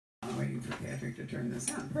waiting for Patrick to turn this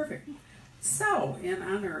on. Perfect. So, in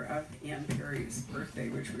honor of Ann Perry's birthday,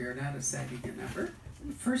 which we are not assigning a number,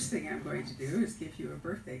 the first thing I'm going to do is give you a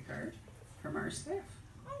birthday card from our staff.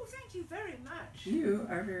 Oh, thank you very much. You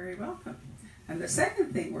are very welcome. And the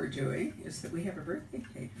second thing we're doing is that we have a birthday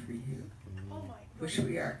cake for you, Oh my which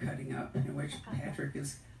we are cutting up, in which Patrick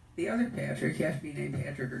is the other Patrick. You have to be named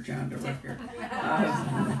Patrick or John to work here.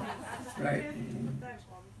 Right. That's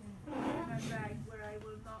one. In my bag where I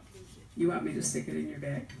will not lose it. You want me to stick it in your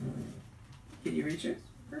bag? Can you reach it?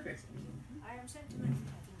 Perfect. I am sentimental,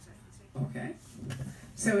 I think so. Okay.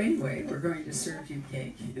 So anyway, we're going to serve you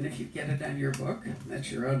cake, and if you get it on your book,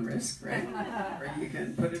 that's your own risk, right? Or you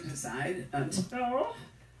can put it aside until,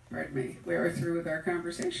 pardon me, we are through with our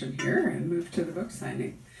conversation here and move to the book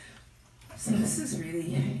signing. So this is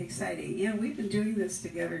really exciting. And we've been doing this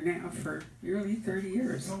together now for nearly 30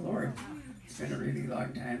 years. Oh Lord, it's been a really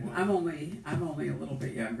long time. I'm only a little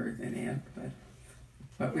bit younger than Ann,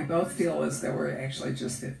 but we both feel as though we're actually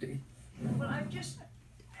just 50. Well, I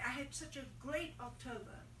had such a great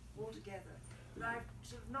October altogether that I've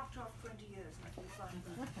sort of knocked off 20 years and I feel fine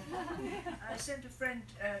about it. I sent a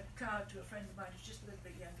card to a friend of mine who's just a little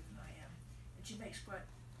bit younger than I am, and she makes quite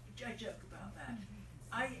a joke about that.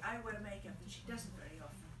 I wear makeup and she doesn't very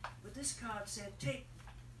often, but this card said take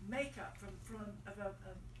makeup from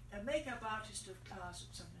a makeup artist of class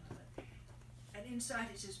or something like that. And inside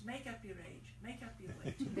it says, make up your age, make up your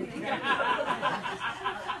weight.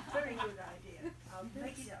 Very good idea. I'll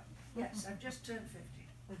make it up. Yes, I've just turned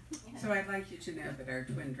 50. So I'd like you to know that our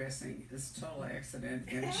twin dressing is a total accident,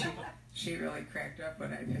 and she really cracked up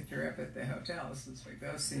when I picked her up at the hotel, since we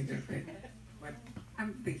both seem to be what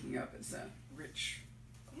I'm thinking of as a rich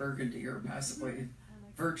burgundy or possibly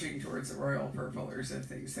verging towards a royal purple or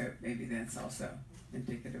something, so maybe that's also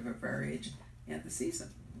indicative of our age and the season.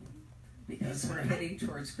 Because we're heading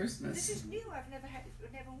towards Christmas. This is new. I've never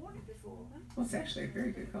worn it before. Well, it's actually a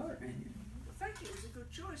very good color, man. Well, thank you. It was a good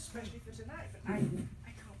choice, especially for tonight. But I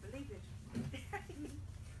can't believe it.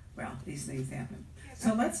 Well, these things happen. Yes,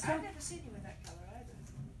 So let's talk. I've never seen you in that color either,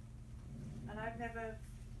 and I've never.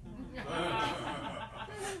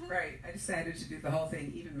 Right. I decided to do the whole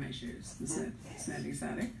thing, even my shoes. Isn't that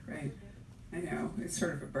exotic? Right. I know, it's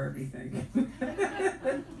sort of a Barbie thing.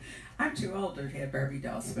 I'm too old to have had Barbie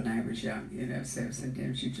dolls when I was young, you know, so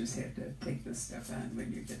sometimes you just have to take this stuff on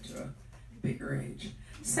when you get to a bigger age.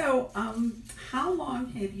 So, how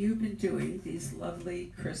long have you been doing these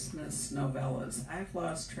lovely Christmas novellas? I've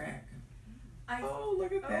lost track. Oh,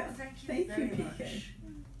 look at that. Thank you very PK.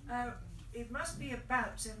 much. It must be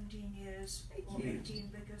about 17 years or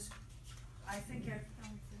 18 because I think I've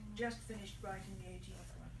just finished writing the 18th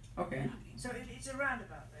one. Okay. So it's around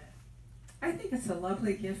about there. I think it's a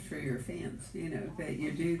lovely gift for your fans, you know, that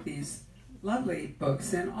you do these lovely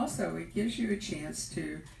books, and also it gives you a chance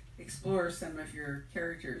to explore some of your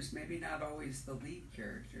characters, maybe not always the lead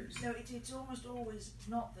characters. No, it's almost always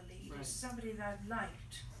not the lead. Right. It's somebody that I've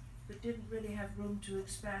liked but didn't really have room to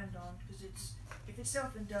expand on because if it's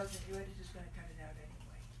self-indulgent, your editor's going to cut it out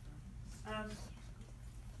anyway. And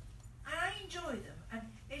I enjoy them, and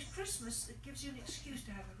it's Christmas. It gives you an excuse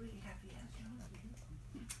to have a really happy ending.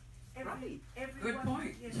 Every Good one,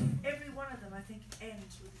 point. Yes, every one of them I think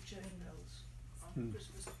ends with the church bells on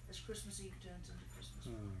Christmas as Christmas Eve turns into Christmas.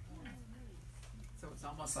 So it's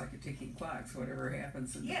almost like a ticking clock. So whatever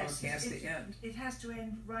happens in the Yes, book has to end. It has to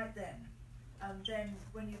end right then. And then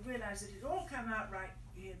when you realise that it all come out right,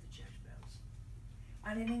 you hear the church bells.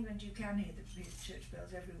 And in England you can hear the church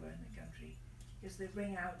bells everywhere in the country because they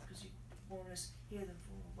ring out because you more or less hear them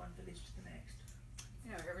from one village to the next.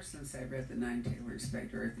 You know, ever since I read the 9 Tailors by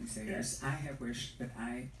Dorothy Sayers, Yes. I have wished that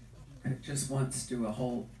I could just once do a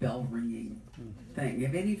whole bell ringing thing.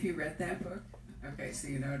 Have any of you read that book? Okay, so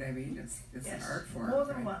you know what I mean? It's Yes, an art form. more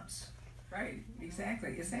than right? once. Right,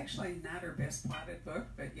 exactly. It's actually not her best plotted book,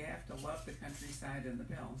 but you have to love the countryside and the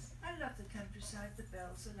bells. I love the countryside, the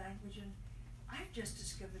bells, the language, and I've just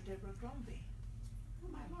discovered Deborah Crombie. Oh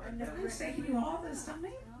my I Lord, never that was taking you all this time?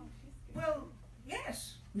 Well,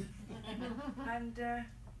 yes. And,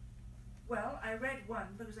 well, I read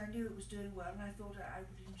one because I knew it was doing well and I thought I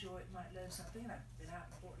would enjoy it, might learn something. I've been out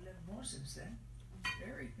and bought 11 more since then.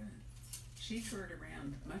 Very good. She toured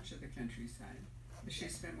around much of the countryside, but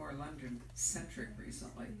she's been more London-centric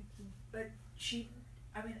recently. But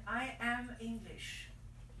I am English.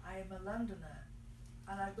 I am a Londoner.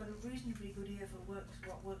 And I've got a reasonably good ear for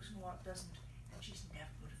what works and what doesn't. And she's never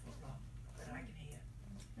put a foot wrong that I can hear.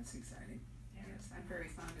 That's exciting. Yeah. Yes, I'm very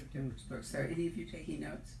fond of Deborah's books. So any of you taking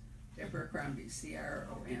notes? Deborah Crombie,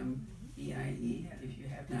 Crombie. E.I.E., Yeah. if you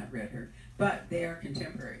have not read her. But they are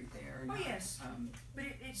contemporary. They are Oh, not, yes. But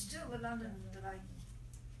it's still the London that I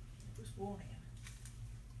was born in.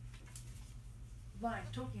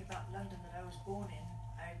 Talking about London that I was born in,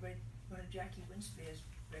 I read one of Jackie Winspear's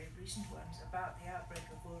very recent ones about the outbreak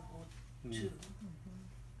of World War II,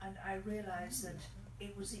 and I realized that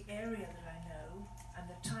it was the area that I know and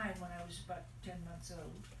the time when I was about 10 months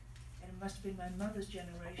old, and it must have been my mother's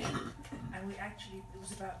generation, and it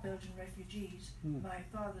was about Belgian refugees. My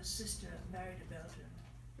father's sister married a Belgian,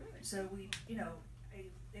 so we,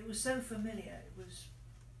 it was so familiar. It was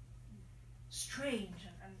strange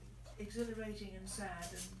and exhilarating and sad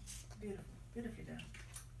and beautiful, beautifully done.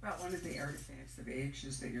 Well, one of the artifacts of age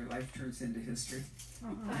is that your life turns into history. You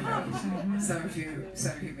know, some of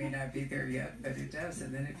you may not be there yet, but it does,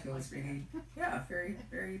 and then it feels really, very,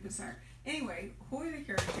 very bizarre. Anyway, who are the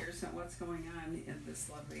characters and what's going on in this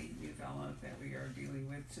lovely novella that we are dealing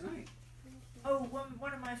with tonight? Oh,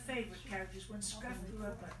 one of my favourite characters, when Scruff grew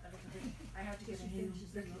up a little bit, I had to get a new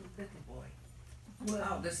little boy.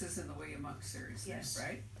 Oh, this is in the William Monk series, yes, then,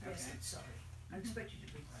 right? Yes, Okay. sorry. I expect you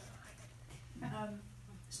to read my mind.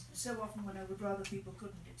 So often when I would rather people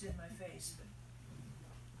couldn't, it's in my face. But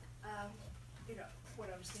what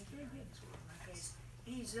I was thinking of is in my face.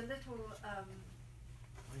 He's a little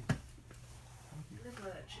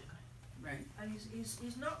urchin. Right. And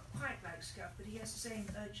he's not quite like Scuff, but he has the same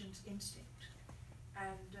urchin's instinct.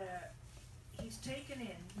 And he's taken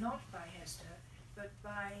in not by Hester, but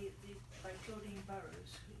by Claudine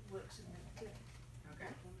Burrows, who works in the clinic,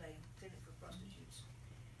 clinic for prostitutes.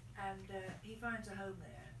 And he finds a home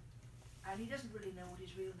there, and he doesn't really know what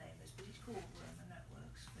his real name is, but he's called Worm, and that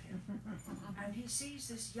works for him. And he sees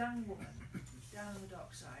this young woman down on the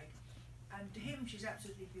dockside, and to him she's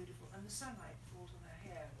absolutely beautiful, and the sunlight falls on her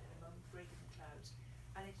hair in a moment, breaking the clouds,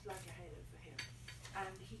 and it's like a halo for him.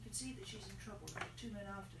 And he can see that she's in trouble, and there are two men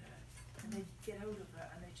after her, and they get hold of her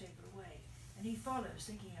and they take her away. And he follows,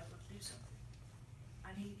 thinking I've got to do something.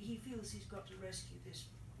 And he feels he's got to rescue this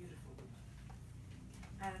beautiful woman.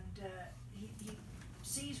 And he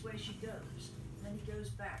sees where she goes, and then he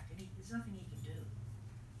goes back, and there's nothing he can do.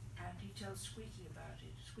 And he tells Squeaky about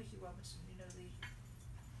it. Squeaky Robinson, the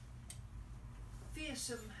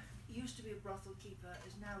fearsome, used to be a brothel keeper,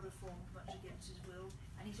 is now reformed much against his will,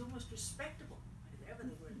 and he's almost respectable, if ever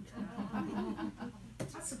the word.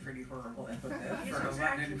 That's a pretty horrible epithet Yes, for a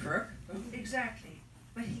exactly. London crook. Exactly.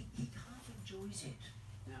 But he half enjoys it.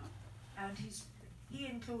 No. And he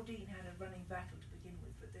and Claudine had a running battle to begin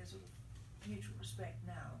with, but there's sort of mutual respect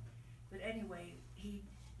now. But anyway,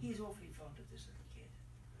 he's awfully fond of this little kid,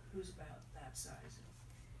 who's about that size.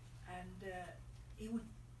 And he would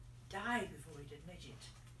die before he'd admit it.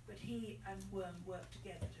 But he and Worm work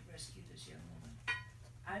together to rescue this young woman.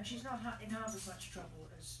 And she's not in half as much trouble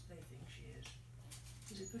as they think she is.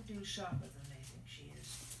 She's a good deal sharper than they think she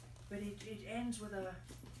is. But it ends with a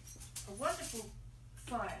wonderful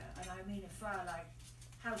fire, and I mean a fire like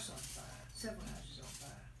house on fire, several houses on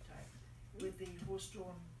fire type, with the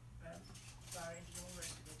horse-drawn fire engine and all the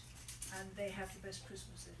rest of it. And they have the best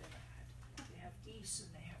Christmas they've ever had. They have geese,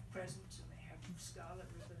 and they have presents, and they have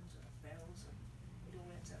scarlet ribbons and bells, and it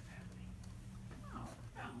all ends up happening. Oh,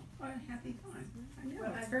 what a happy time. I know,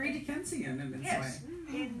 Well, it's and- very Dickensian in its Yes,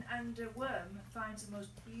 way. and Worm finds the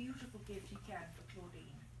most beautiful gift he can for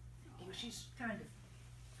Claudine, because she's kind of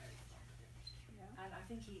very fond of him. And I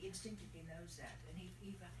think he instinctively knows that.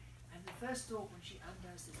 And the first thought when she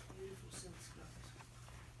undoes this beautiful silk skirt,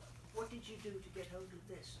 what did you do to get hold of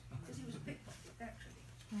this? Because he was a pickpocket, actually.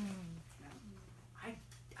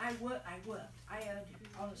 I worked, I earned it,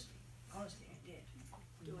 honestly I did.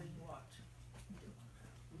 Doing what?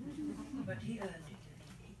 But he earned it, and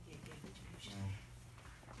he gave it to me. She said,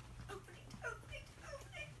 open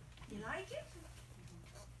it. You like it?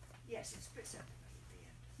 Yes, it's a bit sentimental at the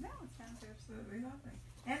end. No, it sounds absolutely lovely.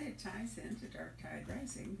 And it ties into Dark Tide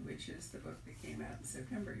Rising, which is the book that came out in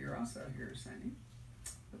September. You're also here, Sunny,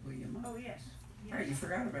 the William Monk. Oh, yes. Oh, you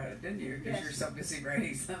forgot about it, didn't you? Because Yes. you're so busy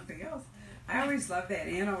writing something else. I always love that.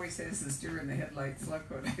 Anne always says this deer in the headlights look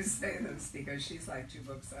when I say this, because she's like 2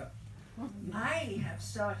 books up. I have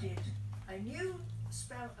started a new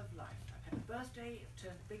spell of life. I've had a birthday, I've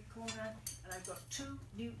turned a big corner, and I've got 2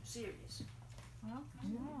 new series.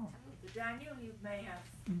 The Daniel you may have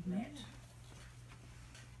met,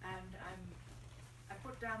 and I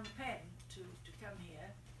put down the pen to come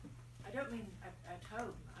here. I don't mean at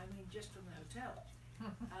home, I mean just from the hotel.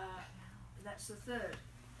 And that's the third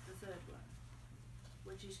one,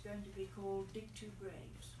 which is going to be called Dig 2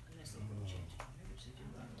 Graves, unless they can change it, which they do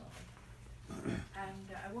rather often. And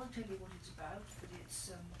I won't tell you what it's about, but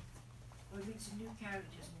it's We meet some new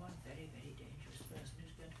characters and one very, very dangerous person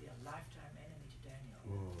who's going to be a lifetime enemy to Daniel.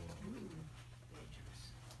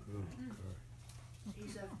 Dangerous.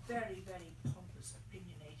 He's a very, very pompous,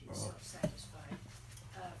 opinionated, self-satisfied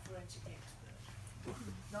forensic expert.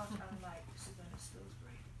 Not unlike Sir Bernard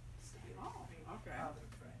Spilsbury, the father of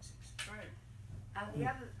forensics. Right. And the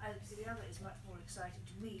other is much more exciting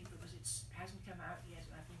to me because it hasn't come out yet,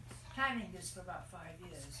 and I've been planning this for about 5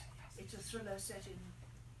 years. It's a thriller set in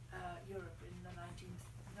Europe in the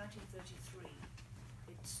 1933.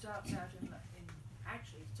 It starts out in Alfie,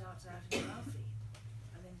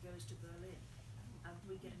 and then goes to Berlin, and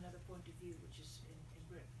we get another point of view, which is in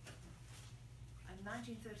Britain. And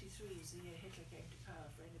 1933 is the year Hitler came to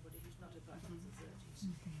power, for anybody who's not a butt of the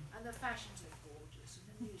 30s. And the fashions are gorgeous,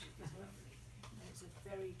 and the music is lovely, and it's a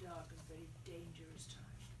very dark and very dangerous time.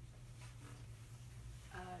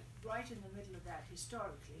 Right in the middle of that,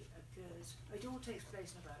 historically, occurs, it all takes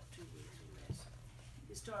place in about 2 weeks or less.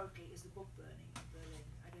 Historically is the book burning in Berlin.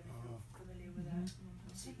 I don't know if you're familiar with that.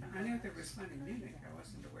 I knew there was one in Munich. I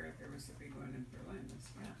wasn't aware there was a big one in Berlin.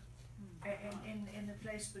 In the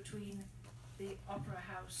place between the opera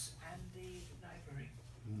house and the library.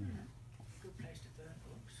 Good place to burn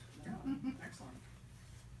books. Yeah, excellent.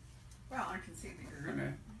 Well, I can see that you're going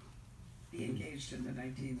to be engaged in the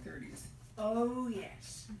 1930s. Oh,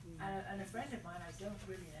 yes. And a friend of mine, I don't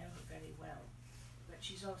really know her very well, but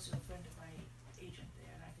she's also a friend of my agent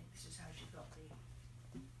there, and I think this is how she got the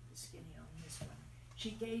skinny on this one.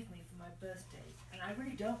 She gave me for my birthday, and I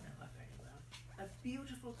really don't know her very well, a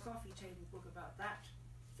beautiful coffee table book about that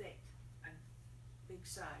thick and big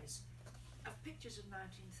size of pictures of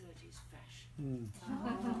 1930s fashion.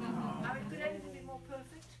 I mean, could anything be more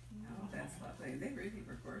perfect? Oh, that's lovely. They really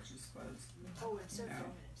were gorgeous clothes. Oh, it's so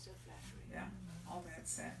feminine, so flattering. Yeah, all that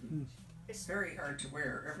satin. It's very hard to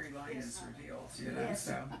wear. Every line is revealed, you know. Yes,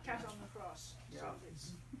 So. cat on the cross. Yeah. So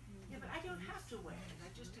it's, yeah, but I don't have to wear it. I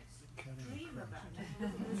just dream about it.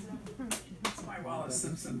 That's why Wallace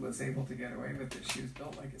Simpson was able to get away with it. She was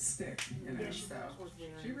built like a stick, you know. Yes, she so was.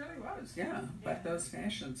 she really was, yeah. But those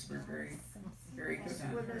fashions were very, very good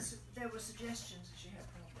on Well, her. there were suggestions that she had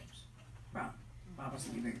problems. Well, I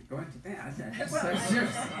wasn't even going to that. Well, So I she know.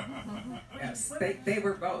 was- yes, they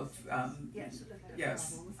were both. Yes.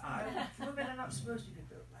 Yes. Women are not supposed to be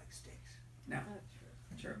built like sticks. No.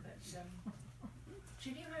 True. But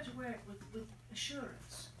she knew how to wear it with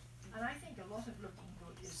assurance. And I think a lot of looking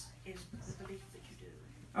good is the belief that you do.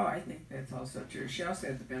 Oh, I think that's also true. She also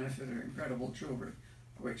had the benefit of incredible jewelry,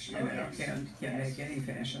 which you know yes. can Yes. make any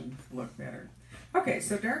fashion look better. Okay,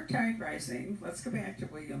 so Dark Tide Rising. Let's go back to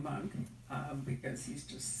William Monk because he's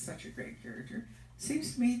just such a great character.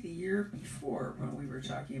 Seems to me the year before when we were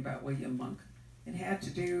talking about William Monk, it had to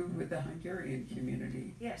do with the Hungarian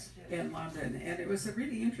community Yes, it is. in London, and it was a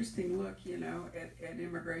really interesting look, you know, at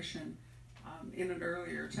immigration in an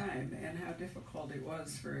earlier time and how difficult it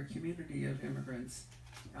was for a community of immigrants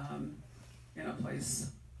in a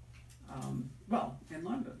place, in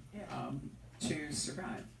London, Yeah. to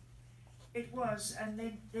survive. It was, and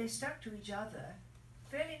they stuck to each other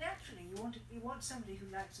fairly naturally. You want somebody who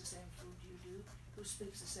likes the same food you do, who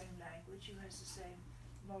speaks the same language, who has the same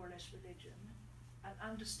more or less religion, and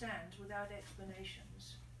understands without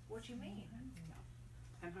explanations what you mean.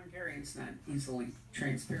 And Hungarian's not easily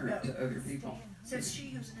transparent to other people. Says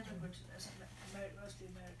she who's an immigrant has mostly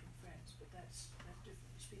American friends, but that's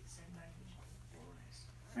different. You speak the same language, more or less.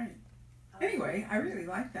 Right. Anyway, I really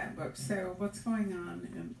like that book. So what's going on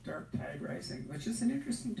in Dark Tide Rising, which is an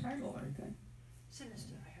interesting title, I think.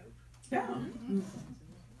 Sinister, I hope. Yeah.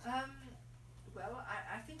 Well,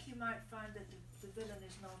 I think you might find that the villain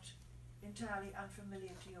is not entirely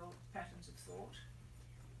unfamiliar to your patterns of thought.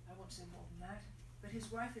 I won't say more than that. But his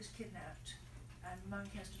wife is kidnapped, and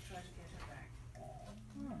Monk has to try to get her back.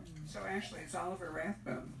 So actually, it's Oliver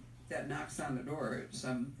Rathbone that knocks on the door at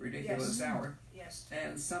some ridiculous hour Yes.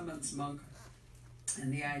 and summons Monk.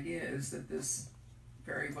 And the idea is that this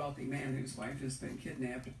very wealthy man whose wife has been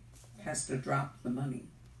kidnapped has to drop the money.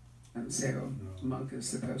 And so Monk is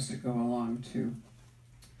supposed to go along to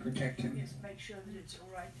protect him. Yes, make sure that it's all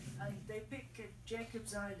right. And they pick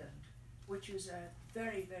Jacob's Island, which is a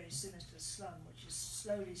very, very sinister slum, which is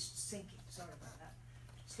slowly sinking. Sorry about that.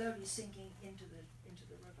 Slowly sinking into the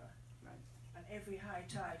river. Right. And every high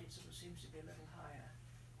tide, it sort of seems to be a little higher.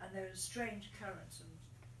 And there are strange currents and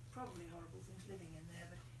probably horrible things living in there.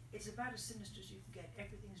 But it's about as sinister as you can get.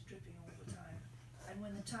 Everything's dripping all the time. And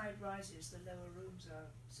when the tide rises, the lower rooms are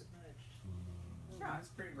submerged. Yeah, it's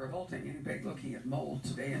pretty revolting. Anybody looking at mold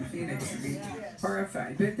today in Phoenix would be Yes.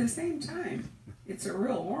 horrified. But at the same time, it's a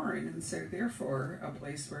real warren, and so therefore a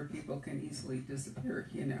place where people can easily disappear,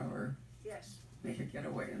 you know, or Yes. make a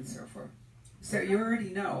getaway and so forth. So you already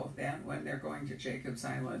know then when they're going to Jacob's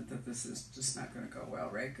Island that this is just not going to go well,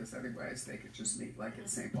 right? Because otherwise they could just meet like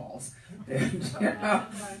at St. Paul's, and,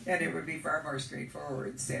 and it would be far more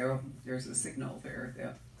straightforward. So there's a signal there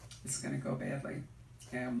that it's going to go badly,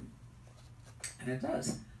 and it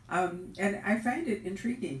does. And I find it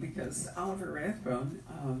intriguing because Oliver Rathbone,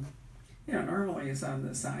 normally is on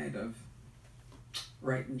the side of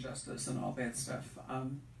right and justice and all that stuff,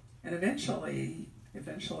 and eventually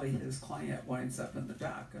his client winds up in the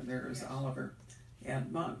dock, and there's Oliver and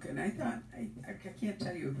Monk. And I thought, I can't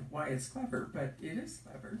tell you why it's clever, but it is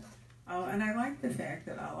clever. And I like the fact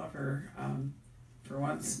that Oliver, for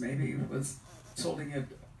once, maybe was holding it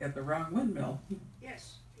at the wrong windmill.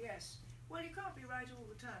 Yes, yes. Well, you can't be right all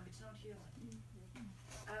the time. It's not human.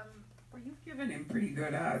 Well, you've given him pretty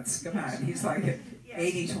good odds. Come on, he's like at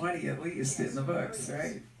 80-20 at least in the books,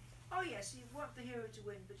 right? Oh, yes, you want the hero to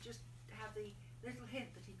win, but just have the little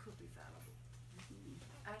hint that he could be fallible.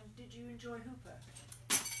 And did you enjoy Hooper?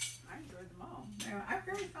 I enjoyed them all. I'm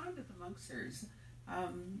very fond of the Monk series.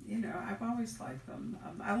 I've always liked them.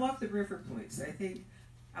 I love the River Police. I think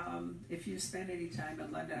if you spend any time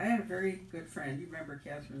in London, I had a very good friend, you remember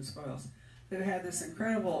Catherine Spoils, who had this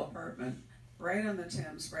incredible apartment right on the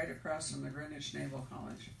Thames, right across from the Greenwich Naval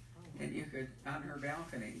College. And you could, on her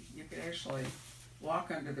balcony, you could actually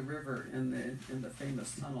walk under the river in the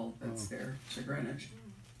famous tunnel that's there to Greenwich.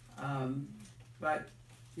 But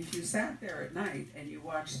if you sat there at night and you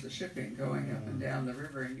watched the shipping going up and down the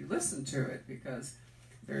river and you listened to it, because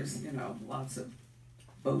there's, lots of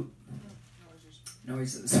boat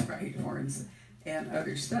noises, right, horns and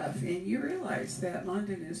other stuff, and you realize that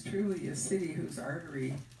London is truly a city whose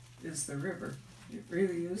artery is the river. It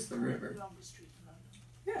really is the river.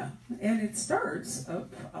 Yeah, and it starts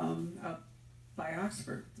up by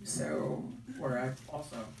Oxford, so where I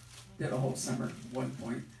also did a whole summer at one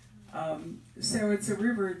point. So it's a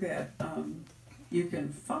river that you can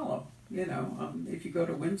follow. If you go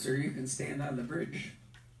to Windsor, you can stand on the bridge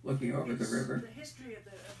looking over the river. The history of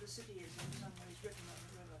the city is in some ways written on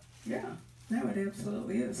the river. Yeah, no, it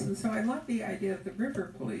absolutely is. And so I love the idea of the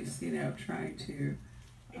river police, trying to...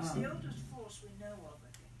 It's the oldest force we know of, I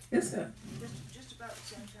think. Is it? Just about the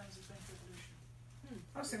same time as the French Revolution.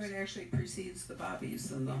 Oh, so it actually precedes the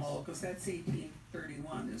Bobbies and the whole, because that's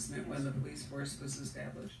 1831, isn't it, when the police force was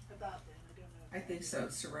established? About then, I don't know. I think so.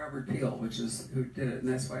 It's Sir Robert Peel, which is who did it, and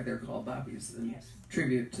that's why they're called Bobbies, in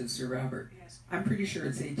tribute to Sir Robert. Yes. I'm pretty sure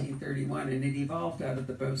it's 1831, and it evolved out of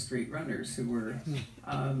the Bow Street Runners, who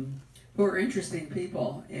were interesting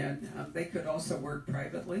people, and they could also work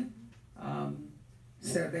privately.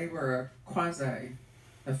 So they were a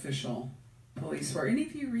quasi-official police force. Any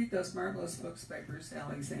of you read those marvelous books by Bruce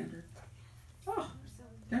Alexander? Oh,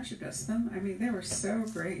 don't you miss them? I mean, they were so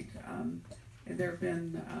great. And there have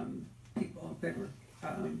been people that were,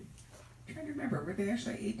 I'm trying to remember, were they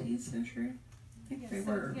actually 18th century? I think they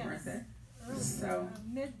were, weren't they? So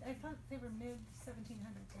I thought they were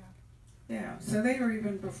mid-1700s, yeah, so they were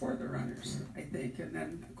even before the Runners, I think. And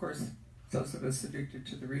then, of course, those of us addicted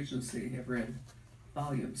to the Regency have read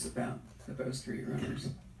volumes about the Bow Street Runners.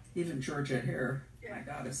 Even Georgette Hare, my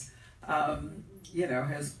goddess, has... I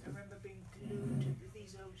remember being glued with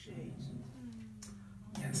these old shades.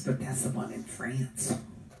 Yes, but that's the one in France.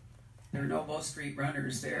 There are no Bow Street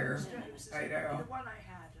Runners there. I know. The one I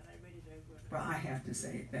had, and I read it over and over. Well, I have to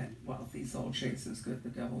say that while These Old Shades is good, The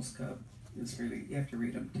Devil's Cub is really, you have to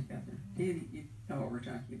read them together. Do you know what we're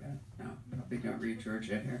talking about? No, probably don't read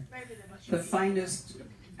Georgette Hare. Maybe they're much The finest,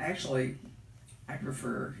 actually, I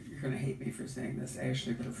prefer, you're going to hate me for saying this, I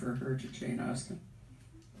actually prefer her to Jane Austen.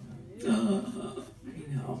 I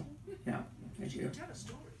know, yeah, I She do. can tell a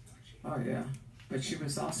story, can't she? Oh yeah, but she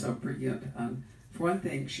was also brilliant. For one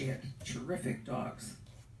thing, she had terrific dogs.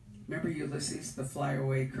 Remember Ulysses, the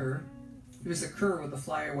flyaway cur? He was a cur with a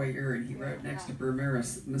flyaway ear, and he rode next to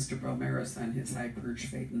Mr. Bromeris on his high perch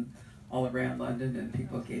phaeton all around London, and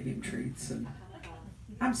people gave him treats. And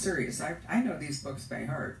I'm serious, I know these books by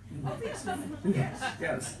heart. Obviously.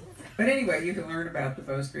 Yes. But anyway, you can learn about the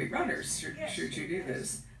Bow Street Runners should you do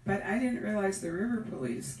this. But I didn't realize the River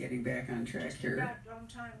Police, getting back on track here. About on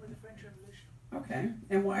time with the French Revolution. Okay,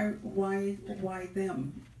 and why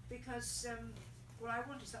them? Because, well, I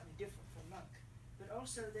wanted something different from Monk, but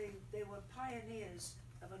also they were pioneers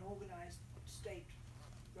of an organized state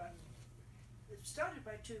run. It started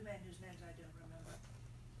by two men whose names I don't remember,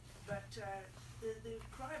 but the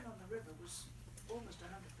crime on the river was almost 100%.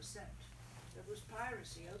 There was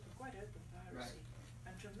piracy, quite open piracy,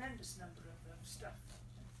 and tremendous number of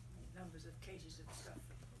numbers of cases of stuff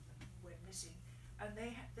went missing, and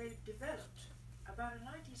they developed about a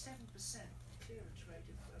 97% clearance rate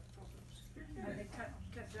of problems. And they cut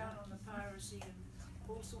down on the piracy and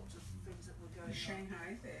all sorts of things that were going on.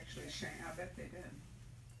 Shanghai, they actually, I bet they did.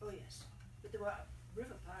 Oh yes, but there were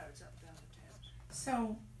river pirates up and down the Thames.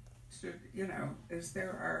 So, you know, as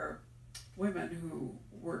there are women who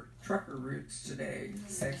work trucker routes today,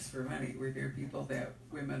 sex for money, were there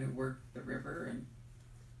women who work the river and?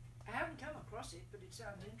 I haven't come across it, but it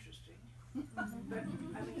sounds interesting. But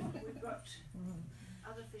I mean, we've got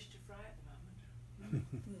other fish to fry at the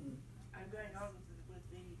moment. I'm going on with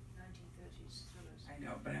the 1930s thrillers. I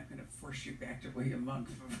know, but I'm going to force you back to William Monk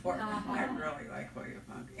before. I really like William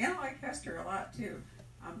Monk, and I like Hester a lot too.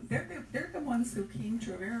 They're the ones who came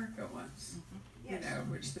to America once, you know,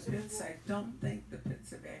 which the Pitts, I don't think the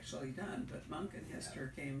Pitts have actually done, but Monk and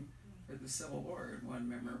Hester came for the Civil War in one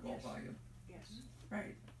memorable volume. Yes.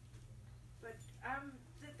 Right. But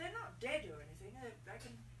they're not dead or anything.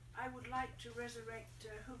 I would like to resurrect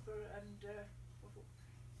Hooper and I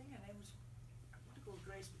think her name was, I want to call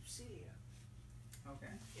Grace Celia.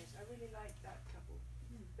 Okay. Yes, I really like that couple.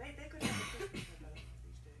 They could have a Christmas novel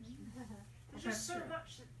these days. There's just so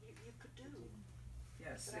much that you could do.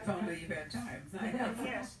 Yes, But if only you had time.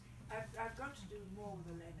 Yes, I've got to do more with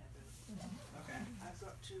Elena though. Okay. I've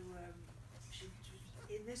got to,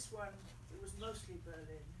 in this one, it was mostly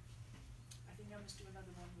Berlin. I think I must do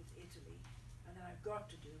another one with Italy. And then I've got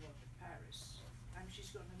to do one with Paris. And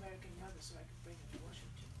she's got an American mother, so I can bring her to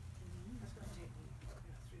Washington. That's going to take me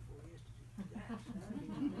 3-4 years to do that.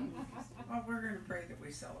 Well, we're going to pray that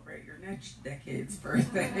we celebrate your next decade's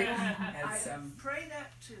birthday. I pray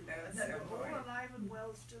that too. And that we're all alive and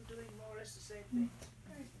well, still doing more or less the same thing.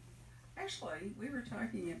 Actually, we were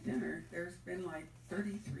talking at dinner. There's been like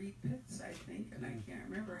 33 Pitts, I think, and I can't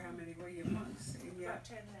remember how many William Monks. About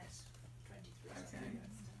 10 less, 23. Okay.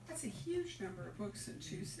 That's a huge number of books in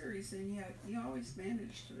 2 series, and yet you always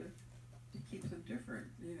manage to keep them different,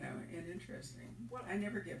 you know, and interesting. Well, I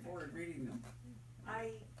never get bored reading them.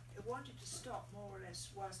 I wanted to stop more or less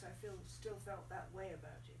whilst I still felt that way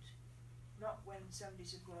about it. Not when somebody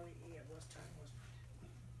said, well, yeah, it was time, wasn't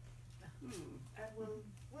it? And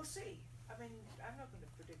we'll see. I mean, I'm not going to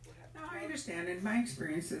predict what happens. No, I understand. In my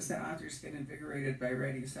experience is that authors get invigorated by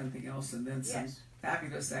writing something else, and then some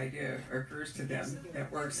fabulous idea occurs to them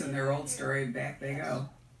that works in their old story, and back they go.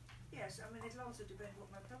 Yes, I mean, it'll also depend what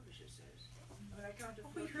my publisher says. I mean, I can't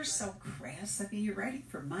afford Oh, you're so crass. I mean, you're writing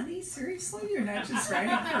for money? Seriously? You're not just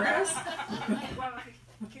writing for us? Well,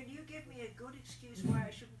 can you give me a good excuse why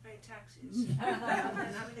I shouldn't pay taxes? I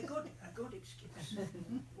mean, a good excuse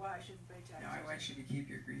why I shouldn't pay taxes. No, I want you to keep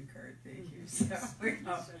your green card. Thank you. So we don't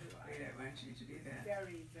want you to do that.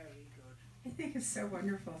 Very, very good. I think it's so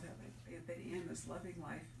wonderful that Anne is loving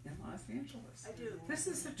life in Los Angeles. I do. This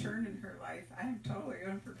is a turn in her life I am totally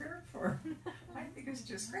unprepared for. I think it's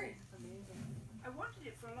just great. I wanted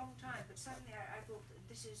it for a long time, but suddenly I thought that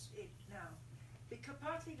this is it now. Because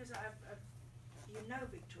partly because you know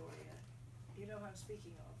Victoria, you know who I'm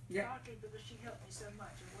speaking of. Yeah. Partly because she helped me so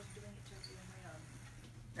much. I wasn't doing it totally on my own.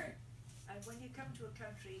 Right. And when you come to a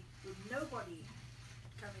country with nobody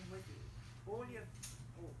coming with you,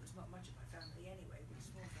 there's not much of my family anyway, but a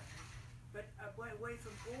small family, but away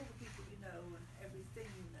from all the people you know and everything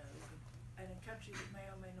you know, and a country that may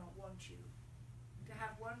or may not want you, to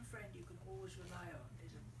have one friend you can always rely on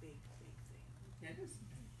is a big, big thing. It is a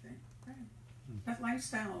big thing. Right. That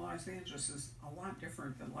lifestyle in Los Angeles is a lot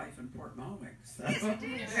different than life in Port Mowick. So. Yes, it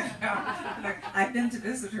is. I've been to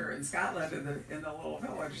visit her in Scotland in the little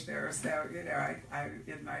village there. So you know, I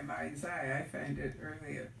in my mind's eye, I find it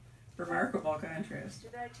really a remarkable contrast.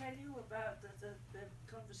 Did I tell you about the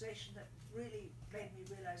conversation that really made me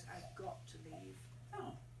realize I've got to leave?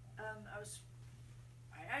 Oh.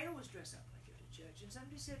 I always dress up when I go to church, and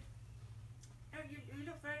somebody said, "Oh, you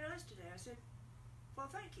look very nice today." I said, "Well,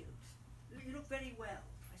 thank you. You look very well."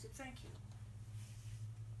 I said, "Thank you."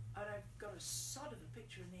 And I've got a sod of a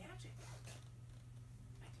picture in the attic.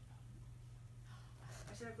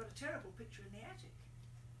 I said, "I've got a terrible picture in the attic."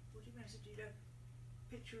 "What do you mean?" I said, "Do you know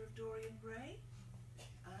picture of Dorian Gray?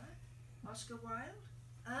 Oscar Wilde?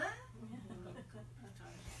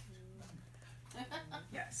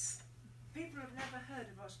 Yes. People have never heard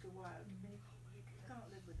of Oscar Wilde. I mean, you can't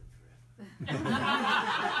live with them forever.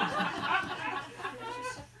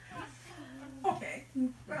 Okay.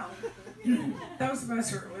 Well, those of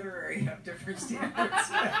us who are literary have different standards.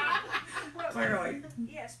 Well, clearly.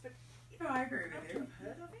 Yes, but No, I agree with have you. you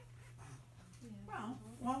heard of it?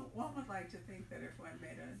 Well, one would like to think that if one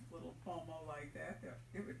made a little pomo like that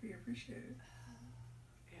it would be appreciated.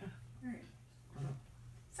 Yeah. Right.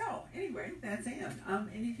 So, anyway, that's Ann.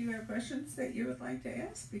 Any of you have questions that you would like to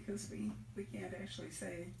ask? Because we can't actually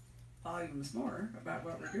say volumes more about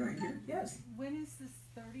what we're doing here. Yes. When is this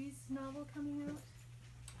 30s novel coming out?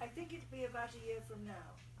 I think it'll be about a year from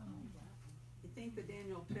now. Oh, wow. I think the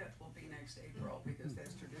Daniel Pitt will be next April because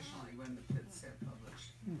that's traditionally when the Pitts have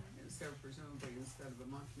published. And so presumably instead of a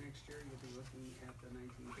month next year, you'll be looking at the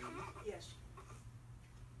 1980s. Yes.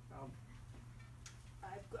 Um,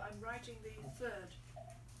 I'm writing the third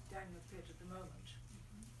Daniel Pitt at the moment.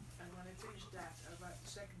 And when I finish that, I'll write the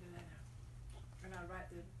second Elena. And I'll write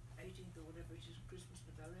the 18th or whatever, which is Christmas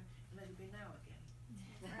novella, and it'll be now again.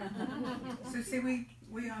 So see,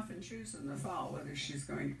 we often choose in the fall whether she's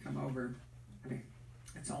going to come over. I mean,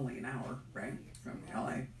 it's only an hour, right, from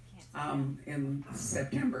LA. In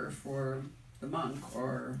September for the month,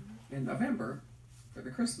 or in November for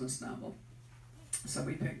the Christmas novel. So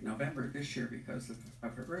we picked November this year because of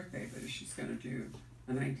her birthday. But if she's going to do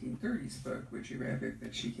a 1930s book, would you rather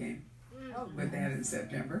that she came with that in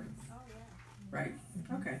September? Oh, yeah. Right?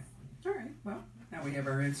 Okay. All right. Well, now we have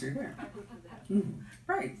our answer there. I'm good for that.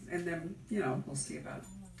 Right. And then, we'll see about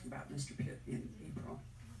Mr. Pitt in April.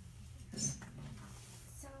 Yes.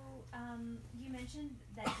 So, you mentioned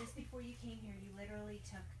that just before you came here, you literally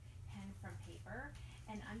took pen from paper,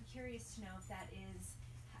 and I'm curious to know if that is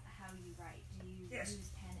how you write. Do you Yes.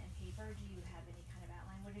 use pen and paper? Do you have any kind of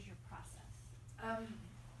outline? What is your process?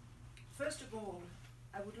 First of all,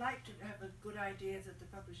 I would like to have a good idea that the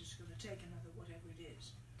publisher's going to take another whatever it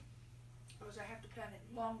is. Because I have to plan it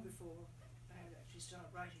long before I actually start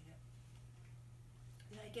writing it.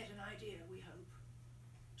 Then I get an idea, we hope.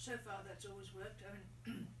 So far that's always worked. I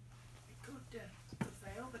mean, it could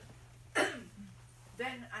fail, but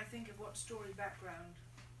then I think of what story background.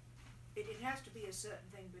 It has to be a certain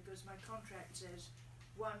thing because my contract says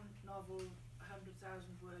one novel, 100,000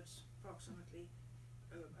 words approximately,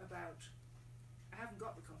 about, I haven't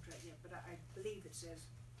got the contract yet, but I believe it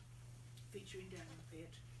says featuring Daniel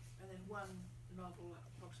Pitt, and then one novel,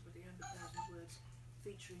 approximately 100,000 words,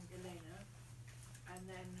 featuring Elena, and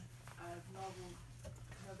then a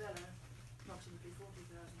novella, approximately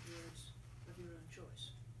 40,000 words of your own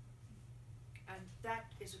choice. And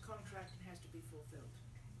that is a contract and has to be fulfilled.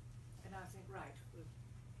 And I think, right,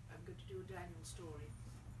 I'm going to do a Daniel story.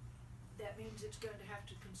 That means it's going to have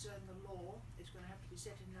to concern the law. It's going to have to be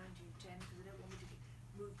set in 1910 because I don't want me to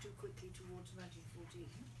move too quickly towards 1914.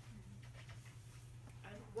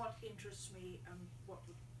 And what interests me and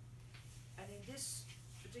and in this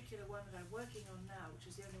particular one that I'm working on now, which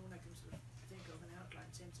is the only one I can sort of think of and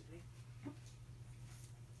outline sensibly,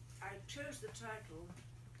 I chose the title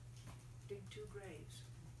Dig Two Graves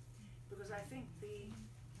because I think the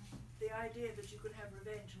idea that you can have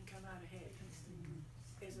revenge and come out ahead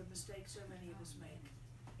is a mistake so many of us make.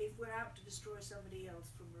 If we're out to destroy somebody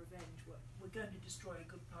else from revenge, we're going to destroy a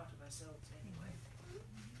good part of ourselves anyway.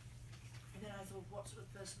 And then I thought, what sort of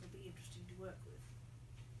person would be interesting to work with?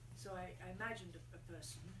 So I imagined a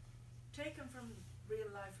person, taken from real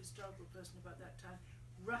life historical person about that time,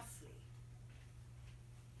 roughly.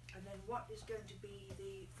 And then what is going to be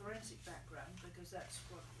the forensic background, because that's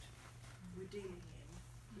what we're dealing in,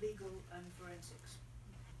 legal and forensics.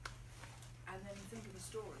 And then think of a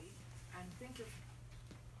story, and think of,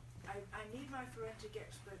 I need my forensic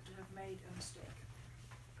expert to have made a mistake,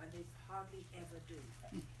 and they hardly ever do.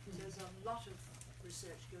 There's a lot of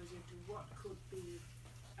research goes into what could be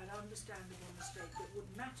an understandable mistake that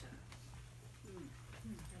would matter.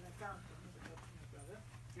 And I found it, never helped my brother.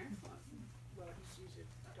 Excellent. Well, he's a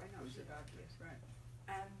doctor. I know, he's a doctor, Yes. right.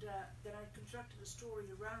 And then I constructed a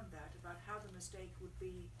story around that about how the mistake would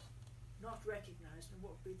be not recognised and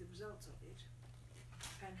what would be the results of it,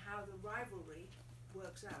 and how the rivalry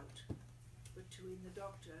works out between the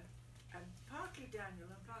doctor and partly Daniel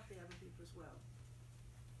and partly other people as well.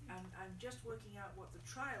 And I'm just working out what the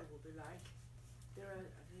trial will be like. There are,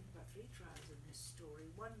 I think, about 3 trials in this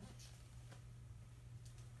story. One,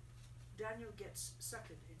 Daniel gets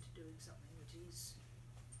suckered into doing something that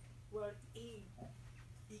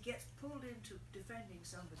he gets pulled into defending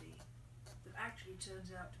somebody that actually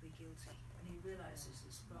turns out to be guilty, and he realises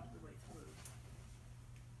this part of the way through.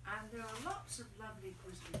 And there are lots of lovely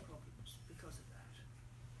grisly problems because of that.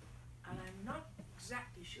 And I'm not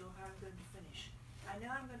exactly sure how I'm going to finish. I know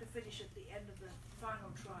I'm going to finish at the end of the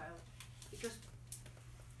final trial, because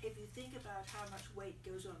if you think about how much weight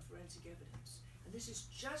goes on forensic evidence, and this is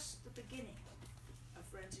just the beginning of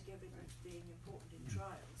forensic evidence being important in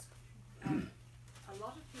trials, a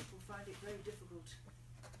lot of people find it very difficult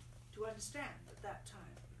to understand at that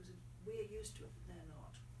time, because we're used to it and they're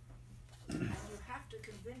not. And you have to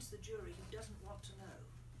convince the jury who doesn't want to know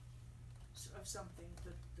of something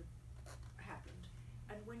that happened.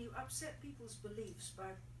 And when you upset people's beliefs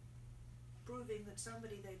by proving that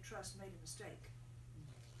somebody they trust made a mistake,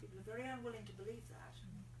 people are very unwilling to believe that.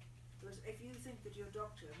 Because if you think that your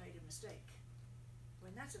doctor made a mistake,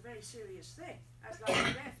 when that's a very serious thing, that's life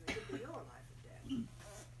and death, and it could be your life and death.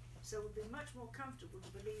 So it would be much more comfortable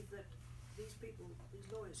to believe that these people, these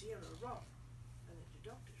lawyers here are wrong, and that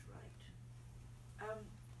your doctor's right.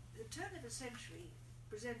 The turn of the century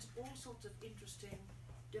presents all sorts of interesting,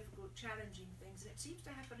 difficult, challenging things, and it seems to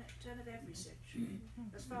happen at the turn of every century,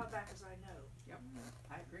 as far back as I know. Yep,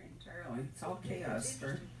 I agree entirely. It's all It's chaos.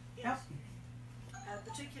 interesting, Yep. yes.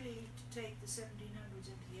 Particularly to take the 1700s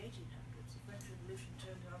into the 1800s, the French Revolution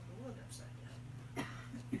turned half the world upside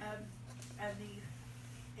down. And the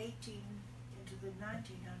 18 into the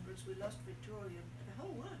 1900s, we lost Victoria, and the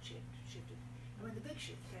whole world shifted. I mean, the big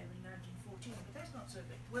shift came in 1914, but that's not so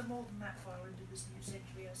big. We're more than that far into this new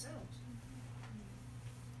century ourselves.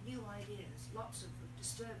 New ideas, lots of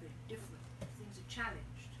disturbing, different things are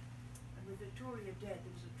challenged. And with Victoria dead,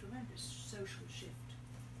 there was a tremendous social shift.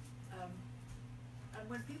 And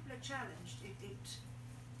when people are challenged, it's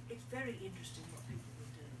very interesting what people will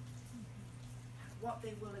do, what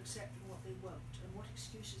they will accept and what they won't, and what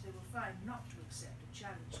excuses they will find not to accept and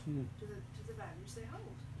challenge to the values they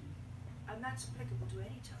hold. And that's applicable to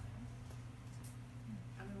any time.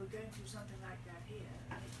 I mean, we're going through something like that here,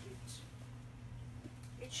 and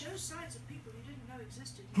it shows sides of people you didn't know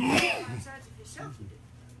existed. You find sides of yourself you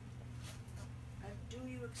didn't know. And do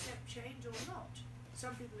you accept change or not?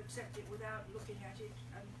 Some people accept it without looking at it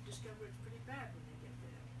and discover it's pretty bad when they get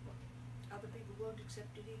there. Other people won't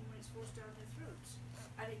accept it even when it's forced down their throats.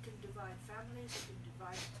 And it can divide families, it can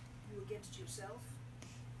divide you against yourself.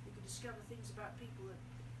 You can discover things about people that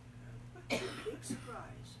big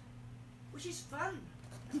surprise, which is fun.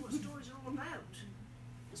 That's what stories are all about.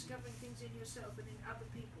 Discovering things in yourself and in other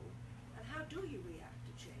people. And how do you react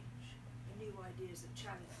to change and new ideas that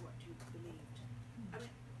challenge what you believed? I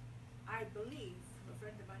mean, I believe, from a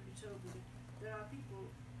friend of mine who told me, that there are people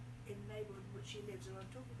in the neighborhood in which she lives, and I'm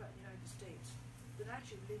talking about the United States, that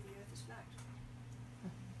actually believe the earth is flat.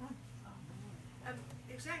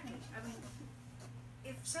 Exactly. I mean,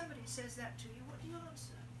 if somebody says that to you, what do you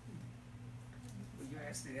answer? Well, you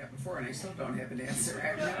asked me that before, and I still don't have an answer.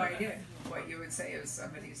 I have no idea what you would say if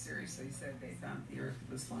somebody seriously said they thought the earth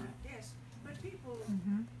was flat. Yes, but people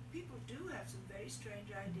do have some very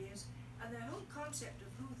strange ideas, and their whole concept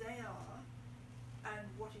of who they are and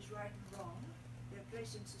what is right and wrong, their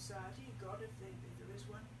place in society, God if there is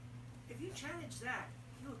one. If you challenge that,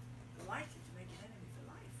 you're likely to make an enemy for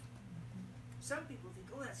life. Some people think,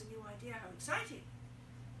 oh, that's a new idea, how exciting.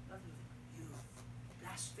 Others think, you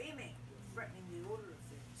blaspheming, you're threatening the order of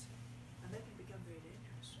things. And they can become very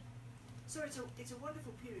dangerous. So it's a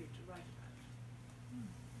wonderful period to write about.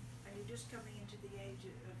 And you're just coming into the age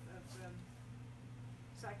of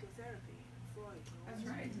psychotherapy and Freud. And all That's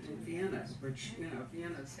that. right. In Vienna, which,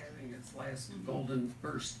 Vienna's having its last golden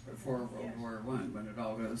burst before World War I, when it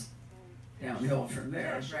all goes downhill from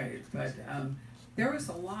there, right? But there was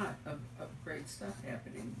a lot of great stuff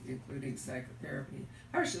happening, including psychotherapy.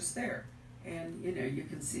 I was just there, and you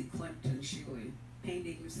can see Klimt and Schiele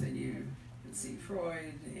paintings, and you can see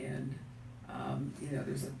Freud, and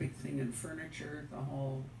there's a big thing in furniture, the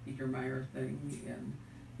whole Biedermeier thing, and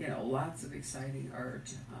lots of exciting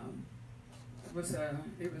art.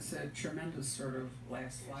 It was a tremendous sort of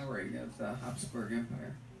last flowering of the Habsburg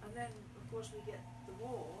Empire. And then, of course, we get the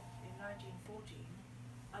war in 1914,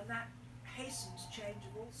 and that hastens change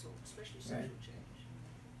of all sorts, especially social change.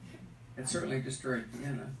 It certainly destroyed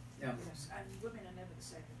Vienna. Yeah. Yes, and women are never the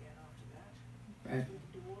same again after that. Right. We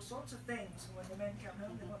can do all sorts of things, and when the men come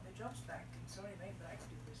home, they want their jobs back. And sorry, mate, but I can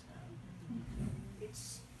do this now.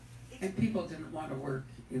 And people didn't want to work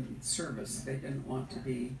in service. They didn't want to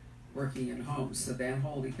be working in homes. So that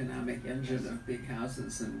whole economic engine of big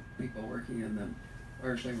houses and people working in them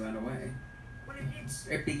largely went away. Well,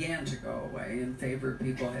 It began to go away in favor of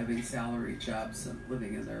people having salary jobs and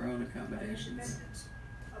living in their own accommodations.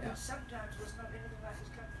 Which sometimes was not anything like as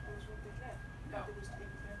comfortable as what they left. No. It was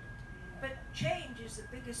independent. But change is the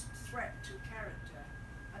biggest threat to character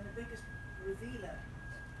and the biggest revealer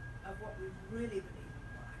of what we really believe and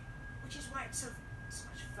why. Which is why it's so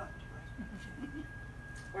much fun to write about.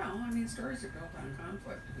 Well, stories are built on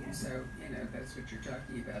conflict, and so, that's what you're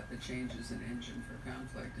talking about. The change is an engine for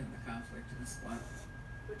conflict, and the conflict is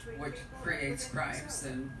what creates crimes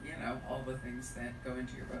and, all the things that go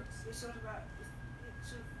into your books. You sort of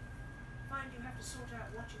find you have to sort out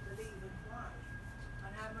what you believe and why,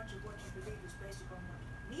 and how much of what you believe is based upon what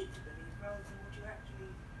you need to believe rather than what you actually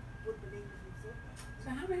would believe if you thought about it. So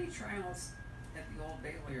how many trials at the Old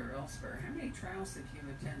Bailey or elsewhere, how many trials have you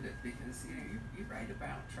attended? Because you write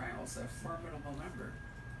about trials, a formidable number,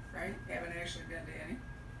 right? Haven't actually been to any?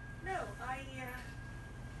 No, I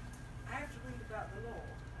have to read about the law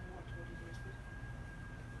and what it is, but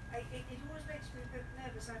it always makes me a bit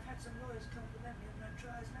nervous. I've had some lawyers compliment me on my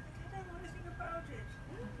trials, and I think I don't know anything about it.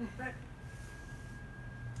 But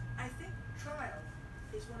I think trial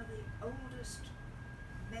is one of the oldest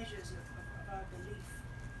measures of our belief.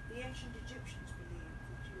 The ancient Egyptians believed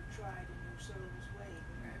that you were tried and your soul was weighed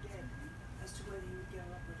when you were dead as to whether you would go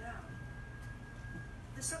up or down.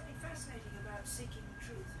 There's something fascinating about seeking the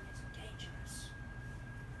truth, and it's dangerous.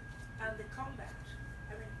 And the combat,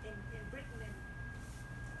 I mean, in Britain in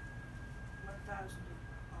 1000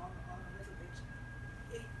 on a little bit,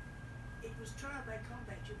 it was trial by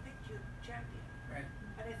combat. You picked your champion. Right.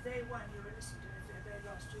 And if they won, you're innocent, and if they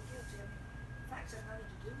lost, you're guilty. I mean, facts have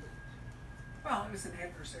nothing to do with it. Well, it was an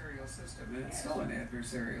adversarial system, and it's still an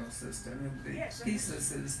adversarial system. And the Yes,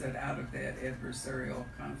 thesis is that out of that adversarial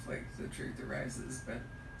conflict, the truth arises, but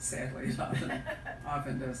sadly, it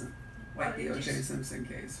often doesn't. Like the O.J. Simpson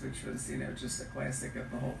case, which was, just a classic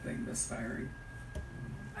of the whole thing misfiring.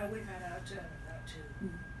 We've had our turn of that too.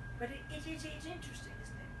 Mm. But it's interesting,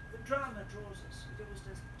 isn't it? The drama draws us. It always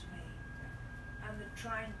does to me. And the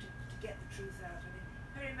trying to get the truth out. I mean,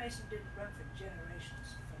 Perry Mason didn't run for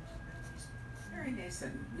generations for no reason. Perry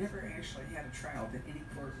Mason never actually had a trial that any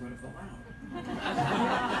court would have allowed.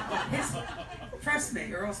 Trust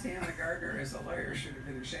me, Earl Stanley Gardner as a lawyer should have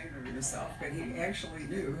been ashamed of himself, but he actually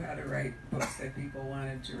knew how to write books that people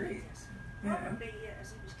wanted to read. Yes. Yeah. Probably as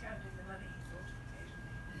he was counting the money, he thought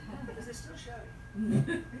occasionally. Because they're still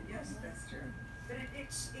showing. Yes, that's true. But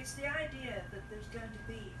it's the idea that there's going to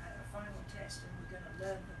be a final test and we're going to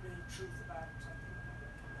learn the real truth about something or another.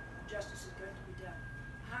 And justice is going to be done.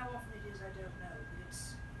 How often it is, I don't know. But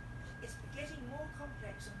it's getting more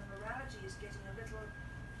complex, and the morality is getting a little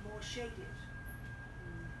more shaded.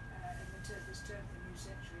 In this term for the new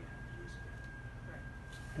century 100 years ago. Right.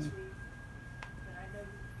 But I know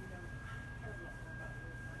you know a lot more about the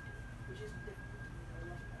law than I do, which isn't difficult to know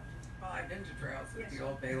a lot about it. Well, I've been to trials at Yes. the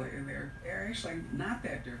Old Bailey, and they're actually not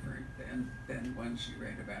that different than ones you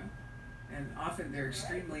read about. And often they're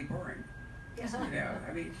extremely boring. Yes. I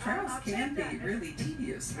mean, trials I'll can take that. be really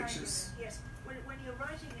tedious, which Kind of, is... yes. When you're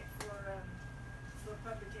writing it for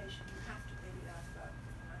publication, you have to maybe out about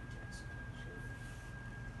 9/10 sure.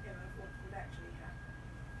 What would actually happen.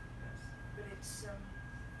 Yes. But it's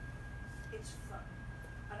fun,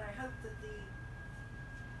 and I hope that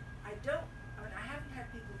I haven't had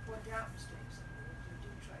people point out mistakes in the book. I do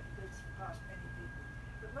try to go past many people,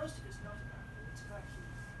 but most of it's not about them. It's about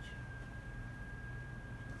human nature.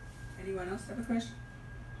 Anyone else have a question?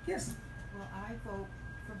 Yes. Well, I vote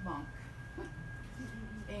for Monk.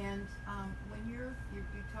 And when you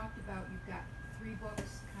talked about you've got 3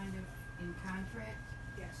 books kind of in contract.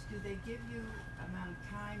 Yes. Do they give you amount of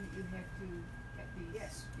time that you have to get these?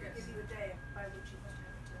 Yes. Yes. Give you a day by which you must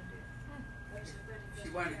have it turned in. That's the 31st If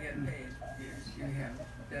you want to of get January. paid, you have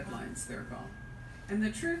deadlines, they're called. And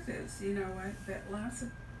the truth is, that lots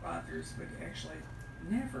of authors would actually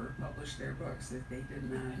never publish their books if they did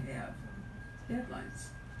not have deadlines.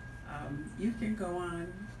 You can go on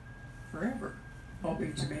forever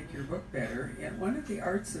hoping to make your book better, and one of the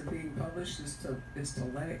arts of being published is to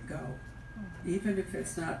let it go. Even if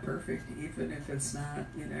it's not perfect, even if it's not,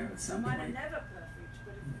 at some Mine are point. never perfect,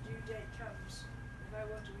 but if the due date comes, if I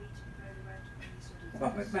want to eat it, if I want to eat it.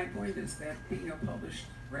 Well, but my point is that being a published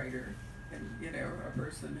writer, and a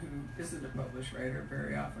person who isn't a published writer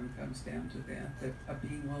very often comes down to that of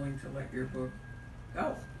being willing to let your book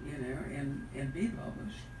go, and be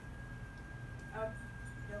published.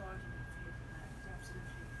 No argument for you from that. It's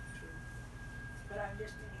absolutely true. But I'm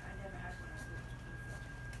just meaning I never had one I thought was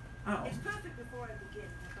perfect. Oh, It's perfect before I begin,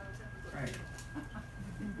 if I was ever going Right. to.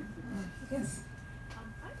 yes.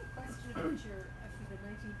 I have a question about for the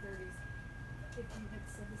 1930s. If you had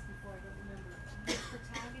said this before, I don't remember. The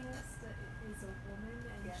protagonist is a woman,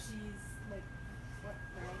 and Yes. she's like, what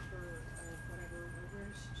rank or whatever, or where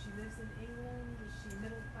she lives in England? Is she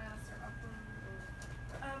middle class or upper?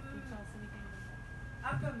 Or can you tell us anything about that?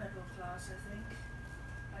 Upper middle class, I think.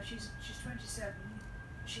 She's 27.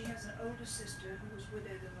 She has an older sister who was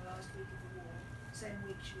widowed in the last week of the war. Same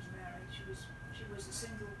week she was married. She was a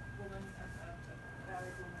single woman, a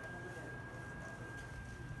married woman, and a widow.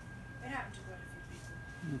 It happened to quite a few people.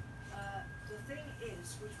 The thing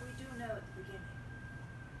is, which we do know at the beginning,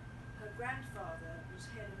 her grandfather was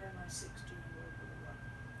head of MI6 during World War I.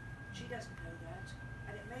 She doesn't know that,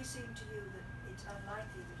 and it may seem to you that it's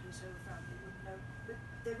unlikely that his whole family would know, but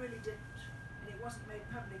they really didn't. And it wasn't made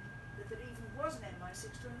public that there even was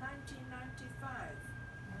 1986 to 1995.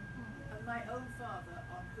 And my own father,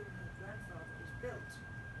 on whom her grandfather is built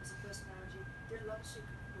as a personality, did a lot of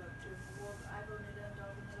secret work during the war that I've only learned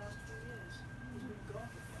of in the last few years. He's been gone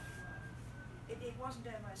for quite a while. It wasn't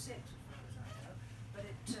MI6, as far as I know, but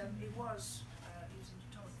it was using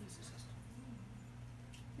atomic physicist.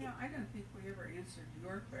 You know, I don't think we ever answered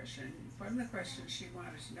your question. One of the questions she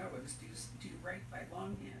wanted to know was, do you write by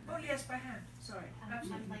longhand? Oh yes, by hand. Sorry. On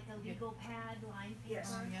Absolutely. like a legal pad, lined paper? Yes.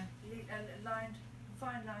 Yeah.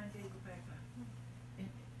 Fine lined legal paper. And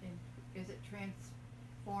is it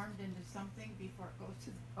transformed into something before it goes to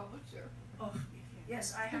the publisher? Oh,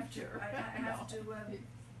 yes, I have to. Sure. I have to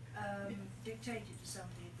No. dictate it to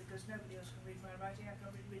somebody because nobody else can read my writing. I can't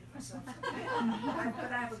really read it myself. But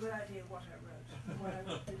I have a good idea of what I wrote, what I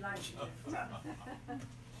would be like to do.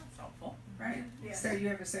 That's helpful, right? Yes. So you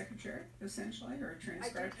have a secretary, essentially, or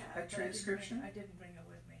a transcription? I didn't bring her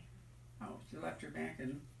with me. Oh, you left her back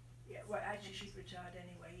in. Yeah, well, actually, she's retired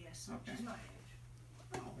anyway. Yes, Okay. she's my age.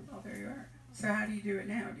 Oh, well, there you are. So how do you do it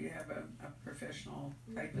now? Do you have a professional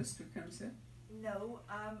typist who comes in? No,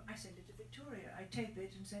 I send it to Victoria. I tape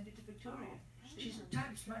it and send it to Victoria. She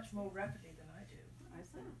types much more rapidly than I do, I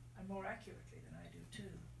see. and more accurately than I do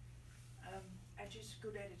too. And she's a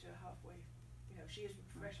good editor halfway. You know, she is a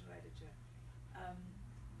professional editor.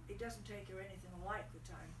 It doesn't take her anything like the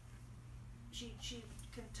time. She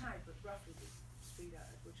can type at roughly the speed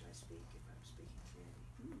at which I speak if I'm speaking clearly.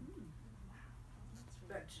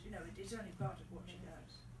 But you know, it's only part of what she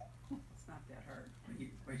does. It's not that hard when you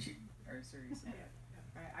are serious. Yeah.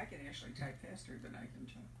 I can actually type faster than I can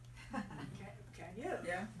talk. Can you?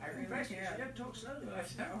 Yeah, I really Impressive. can. You don't talk slowly.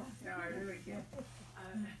 No, I really can.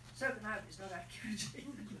 So can I, but it's not accurate. It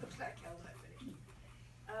looks like hell when I finish.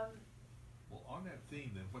 Well, on that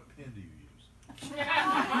theme, then, what pen do you use?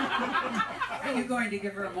 Are you going to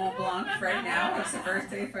give her a Mont Blanc right now as a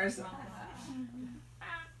birthday present?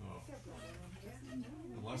 Oh.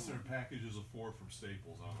 Unless they're in packages of 4 from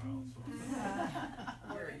Staples, I'm out.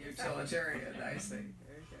 So. You're a utilitarian, I see.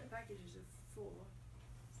 Very good. Packages of 4.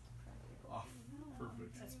 Ah,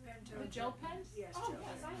 perfect. That's Pentel. The gel pens? Yes, Oh, gel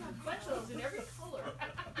yes, pen. I have a bunch of those in every color.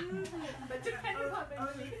 But Depending on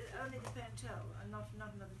only the Pentel and not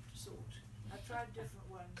another sort. I've tried different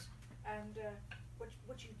ones, and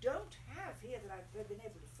what you don't have here that I've been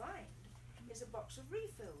able to find is a box of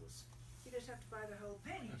refills. You just have to buy the whole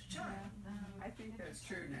pen each time. I think that's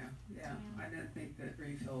true now. Yeah, I don't think that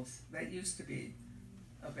refills, that used to be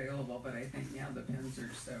available, but I think now the pens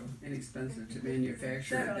are so inexpensive to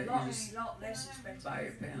manufacture They're that a you just lot less expensive. buy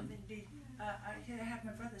a pen. Indeed. I had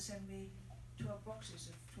my brother send me 12 boxes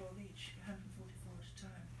of 12 each, 144 at a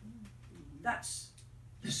time. That's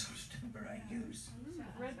the sort of number I use.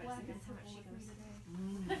 Red, black, and That's how much purple she with goes.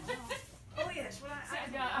 me today. Oh yes, well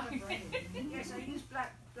yes, I use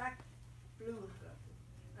black, blue, and purple,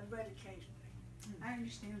 and red occasionally. I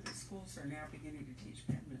understand that schools are now beginning to teach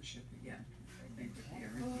penmanship again. I think would be a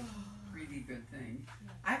really good thing.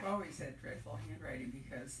 I've always had dreadful handwriting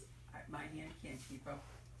because my hand can't keep up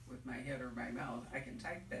with my head or my mouth. I can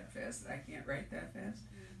type that fast, but I can't write that fast.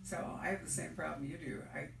 So I have the same problem you do.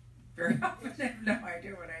 I very often have no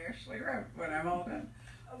idea what I actually wrote when I'm all done.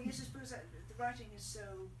 Oh yes, I suppose that the writing is so,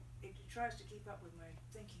 it tries to keep up with my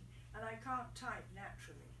thinking, and I can't type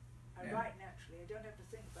naturally. I Yeah. write naturally. I don't have to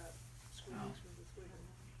think about squiggly.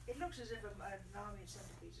 It looks as if an army of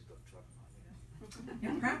centipedes has got trodden on, you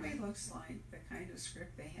know. It probably looks like the kind of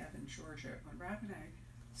script they have in Georgia. When Rob and I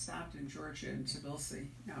stopped in Georgia in Tbilisi,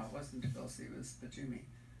 no, it wasn't Tbilisi, it was Batumi.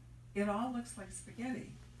 It all looks like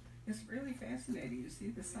spaghetti. It's really fascinating. You see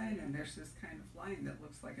the sign and there's this kind of line that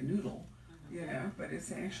looks like a noodle, you know, but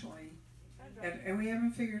it's actually, and we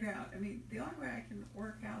haven't figured out. I mean, the only way I can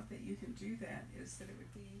work out that you can do that is that it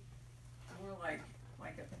would be more like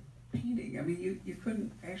a painting. I mean, you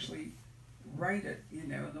couldn't actually write it, you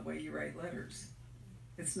know, the way you write letters.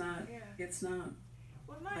 It's not, Yeah. it's not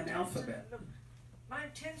Well, an alphabet.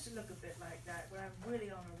 Mine tends to look a bit like that when I'm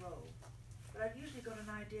really on a roll, but I've usually got an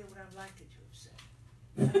idea what I'm likely to have said.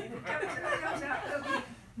 If it comes out,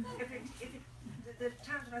 the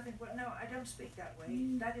times when I think, well, no, I don't speak that way,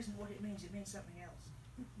 that isn't what it means something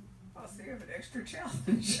else. Well, so you have an extra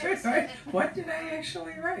challenge. Right? What did I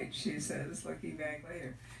actually write? She says, looking back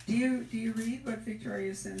later. Do you read what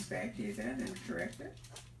Victoria sends back to you then and correct it?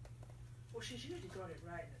 Well, she's usually got it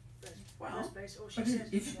right at Well, first base, or she But says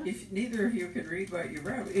if neither of you can read what you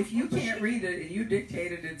wrote, if you can't read it and you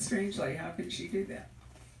dictated it strangely, how can she do that?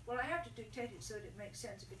 well, I have to dictate it so that it makes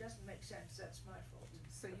sense. If it doesn't make sense, that's my fault.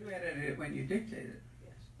 So you edited it when you dictated it.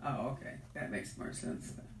 Yes. Oh, okay. That makes more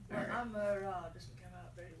sense then. All Well, right. doesn't come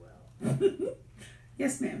out very well.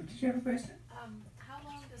 Yes, ma'am. Did you have a question? How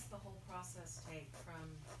process take from,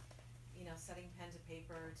 you know, setting pen to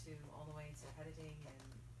paper to all the way to editing and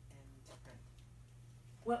to print?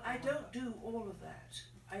 Well, I don't do all of that.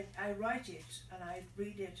 I write it and I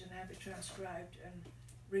read it and have it transcribed and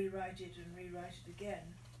rewrite it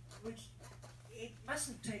again, which it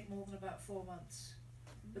mustn't take more than about 4 months.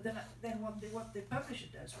 But then what the publisher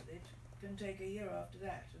does with it can take a year after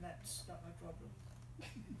that, and that's not my problem.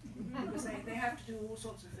 Because they have to do all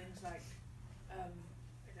sorts of things like,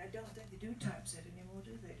 I don't think they do typeset anymore,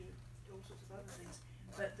 do they? Do all sorts of other things.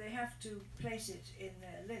 But they have to place it in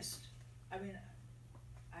their list. I mean,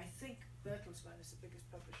 I think Bertelsmann is the biggest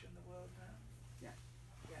publisher in the world now. Yeah.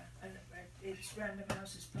 Yeah, and it's Random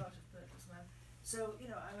House is part of Bertelsmann. So, you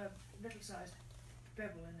know, I'm a middle-sized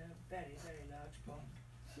pebble in a very, very large pond.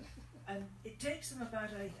 And it takes them about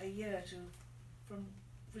a year from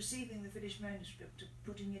receiving the finished manuscript to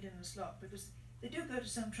putting it in the slot, because they do go to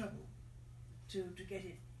some trouble to get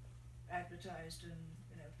it advertised and,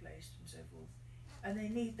 you know, placed and so forth. And they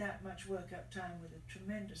need that much work-up time with a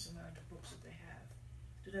tremendous amount of books that they have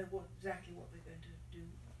to know exactly what they're going to do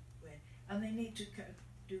when. And they need to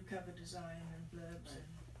do cover design and blurbs. Right.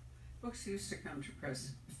 And Books used to come to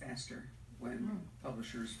press faster when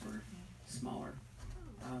publishers were smaller.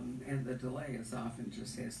 And the delay is often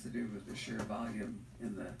just has to do with the sheer volume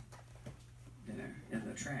in the, you know, in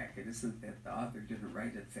the track. It isn't that the author didn't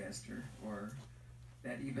write it faster, or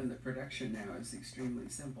that even the production now is extremely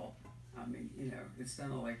simple. I mean, you know, it's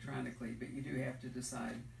done electronically, but you do have to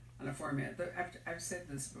decide on a format. I've said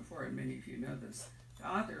this before, and many of you know this. The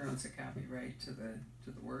author owns a copyright to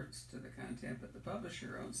the words, to the content, but the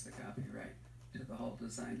publisher owns the copyright to the whole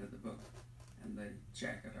design of the book and the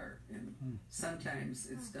jacket art. And sometimes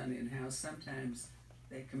it's done in-house. Sometimes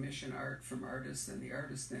they commission art from artists, and the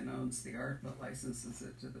artist then owns the art but licenses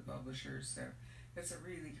it to the publisher. So it's a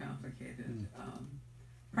really complicated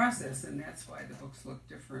process, and that's why the books look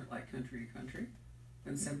different, like country to country.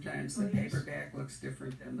 And sometimes the paperback looks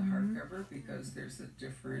different than the hardcover because there's a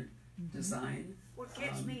different design. what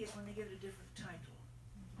gets me is when they give it a different title.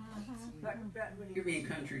 That really You mean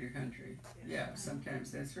country to country? Yeah,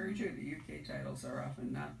 sometimes that's very true. The UK titles are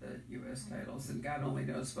often not the US titles, and God only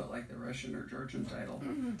knows what, like, the Russian or Georgian title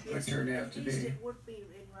would turn out to At least be. it would be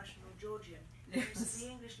in Russian or Georgian. It's in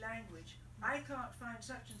the English language. I can't find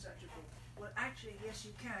such and such a book. Well, actually, yes,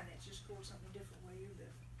 you can. It's just called something different where you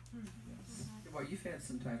live. Well, you've had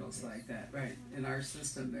some titles like that, right? In our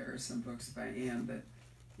system, there are some books by Anne that,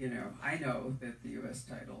 you know, I know that the US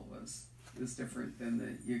title is different than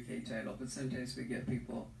the UK title, but sometimes we get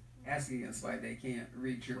people asking us why they can't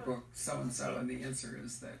read your book so-and-so, and the answer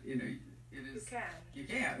is that, you know, it is... You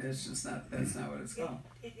can. It's just not, that's not what it's called.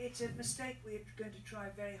 It's a mistake we're going to try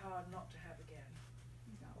very hard not to have again.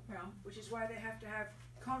 Well, Which is why they have to have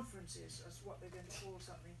conferences as what they're going to call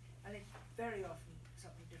something, and it's very often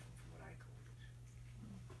something different from what I called it.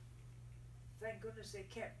 Thank goodness they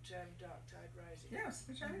kept Dark Tide Rising. yes,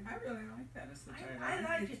 which I really like that as the title. I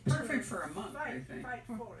like it's it too. perfect for a month, I think. Fight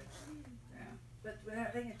for it. Yeah. But we're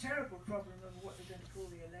having a terrible problem of what they're going to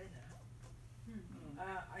call the Elena.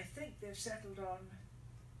 I think they've settled on,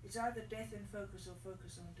 it's either Death in Focus or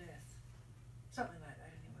Focus on Death. Something like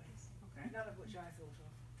that anyway. Okay. None of which I thought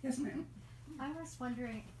of. Yes, ma'am. I was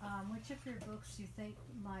wondering which of your books you think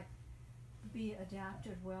might be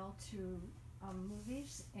adapted well to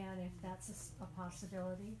movies, and if that's a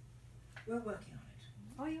possibility. We're working on it.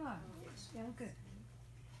 Oh, you are? Yes. Yeah, good.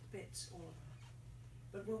 Bits, all of them.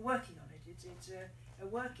 But we're working on it. It's a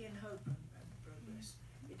work in hope and progress.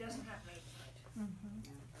 It doesn't happen overnight.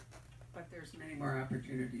 But there's many more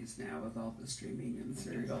opportunities now with all the streaming and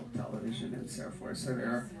serial television and so forth. So there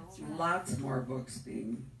are lots more books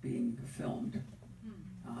being filmed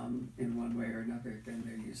in one way or another than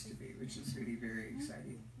there used to be, which is really very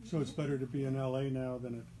exciting. So it's better to be in LA now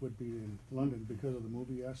than it would be in London because of the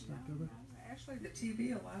movie aspect of it? Actually, the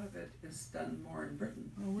TV, a lot of it is done more in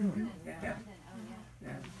Britain. Oh, really? Yeah.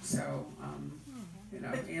 Yeah. So, you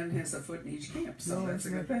know, Anne has a foot in each camp, so that's a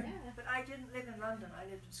good thing. But I didn't live in London. I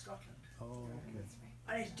lived in Scotland. Oh, okay.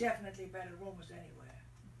 And it's definitely better almost anywhere.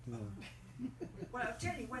 Yeah. Well, I'll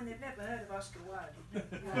tell you, when they've never heard of Oscar Wilde,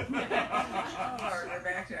 you'd never Oh, we're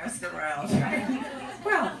back to Oscar Wilde.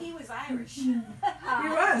 Well, He was Irish. he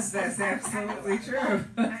was. That's absolutely true.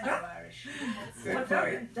 I know Irish. Good Well,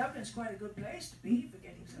 point. Dublin's quite a good place to be for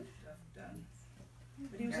getting some stuff done.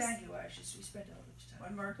 But he was Yes. Anglo-Irish, so we spent all of his time.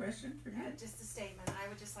 One more question for you. Just a statement. I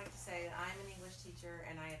would just like to say that I'm an English teacher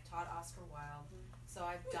and I have taught Oscar Wilde, so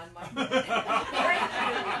I've done my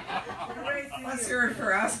Let's hear it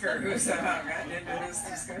for Oscar, who's gotten into this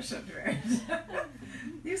discussion, right?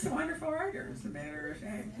 He's he's a wonderful writer, as a matter of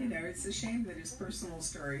fact. You know, it's a shame that his personal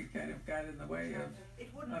story kind of got in the way It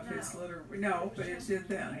wouldn't of now. his literary. No, but it did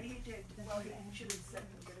then. He did. Well, he should have let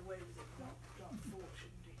them get away with it, not before,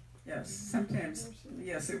 shouldn't he? Yes, sometimes,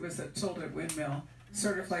 yes, it was a tilted windmill,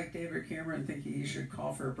 sort of like David Cameron thinking he should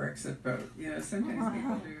call for a Brexit vote. You know, sometimes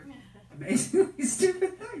people do amazingly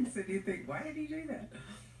stupid things, and you think, why did he do that?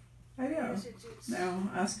 I know. Yes, it's No,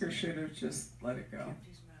 Oscar should have just let it go. kept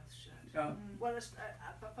his mouth shut. Oh, Well,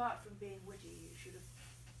 apart from being witty, you should have,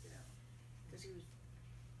 you know, because he was.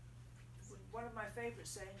 One of my favourite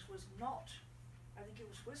sayings was not. I think it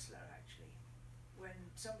was Whistler actually, when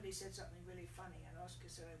somebody said something really funny, and Oscar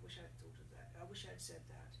said, "I wish I'd thought of that. I wish I'd said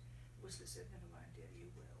that." Whistler said, "Never mind, dear, you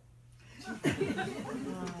will."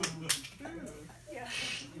 Yeah,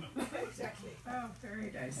 exactly. oh,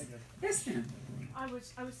 very nice. Yes, ma'am. I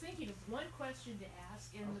was thinking of one question to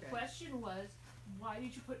ask, and the Okay. question was, why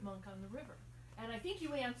did you put Monk on the river? And I think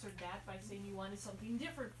you answered that by saying you wanted something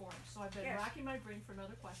different for him. So I've been Yes. racking my brain for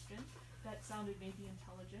another question. That sounded maybe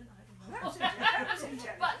intelligent. I don't know. That was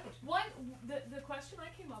intelligent. But the question I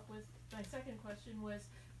came up with, my second question was,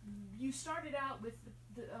 you started out with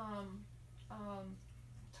the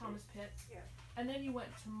Thomas Pitt, Yeah. and then you went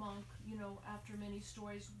to Monk. You know, after many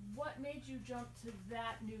stories, what made you jump to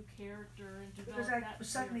that new character and develop Because I that was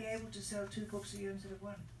suddenly series? able to sell 2 books a year instead of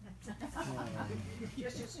 1.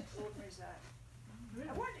 Just as extraordinary as that.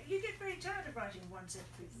 I wonder, you get very tired of writing one set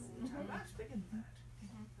of people all the time. Life's bigger than that.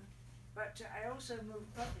 But I also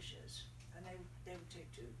moved publishers, and they would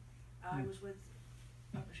take 2. I was with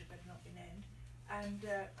publisher Better Not Be Named, and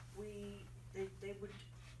they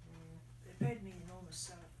paid me an enormous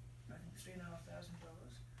sum, I think $3,500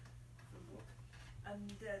 for a book, and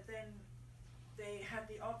then they had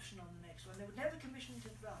the option on the next one. They would never commission it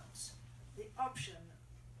in advance. The option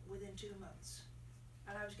within 2 months,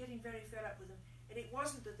 and I was getting very fed up with them. And it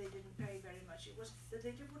wasn't that they didn't pay very much; it was that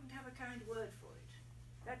they wouldn't have a kind word for it.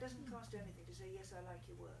 That doesn't cost anything to say, yes, I like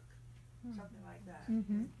your work, something like that.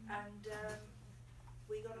 And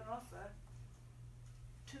we got an offer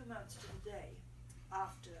 2 months to the day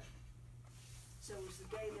after. So it was the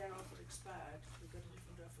day their offer expired. We got a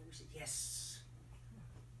different offer. We said yes.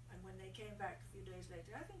 And when they came back a few days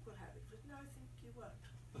later, I think we'll have it. But no, I think you won't.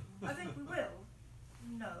 I think we will.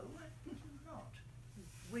 No, I think you're not.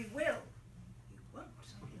 We will. You won't.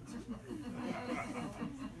 Somebody else will.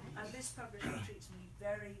 And this publisher treats me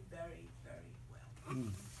very, very, very well.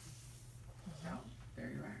 Well, there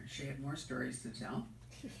you are. She had more stories to tell,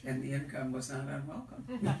 and the income was not unwelcome.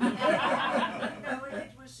 No,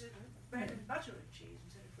 it was bread and butter and cheese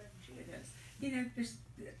instead of bread and cheese. It is. You know,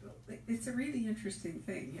 it's a really interesting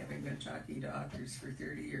thing, having been talking to authors for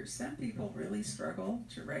 30 years. Some people really struggle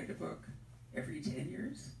to write a book every 10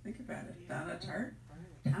 years. Think about it. Donna Tartt,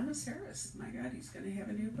 Thomas Harris. My God, he's going to have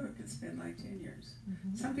a new book. It's been like 10 years.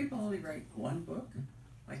 Some people only write one book,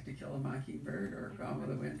 like To Kill a Mockingbird or Gone with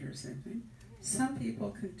the Wind or something. Some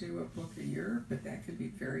people can do a book a year, but that can be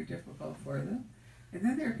very difficult for them. And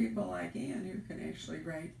then there are people like Anne who can actually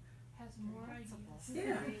write. Has more ideas.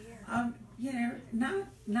 Yeah, you know,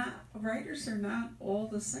 not writers are not all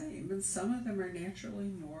the same, and some of them are naturally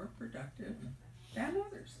more productive than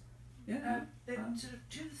others. You know, There are sort of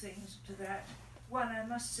 2 things to that. One, I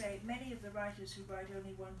must say, many of the writers who write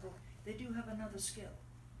only one book, they do have another skill.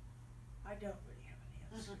 I don't really have any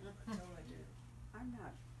other skill, that's all I do. I'm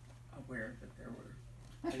not aware that there were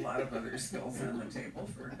a lot of other skills on the table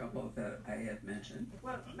for a couple that I had mentioned.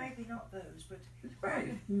 Well, maybe not those, but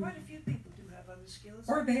Right. quite a few people do have other skills.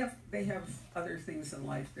 Or they have other things in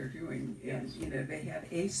life they're doing, and you know they have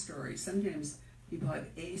a story. Sometimes people have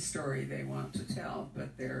a story they want to tell,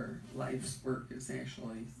 but their life's work is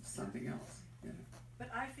actually something else. You know.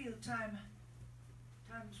 But I feel time's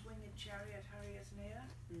winged chariot hurrieth near,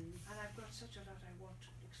 and I've got such a lot I want to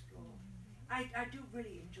explore. I do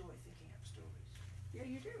really enjoy thinking up stories. Yeah,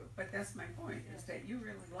 you do. But that's my point, is that you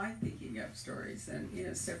really like picking up stories, and you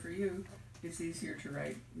know, so for you, it's easier to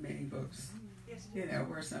write many books. Yes, it You is. know,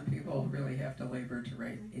 where some people really have to labor to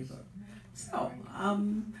write a book. So,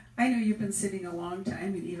 I know you've been sitting a long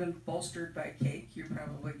time, and even bolstered by cake, you're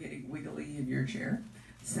probably getting wiggly in your chair.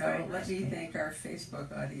 So let me thank our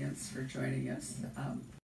Facebook audience for joining us.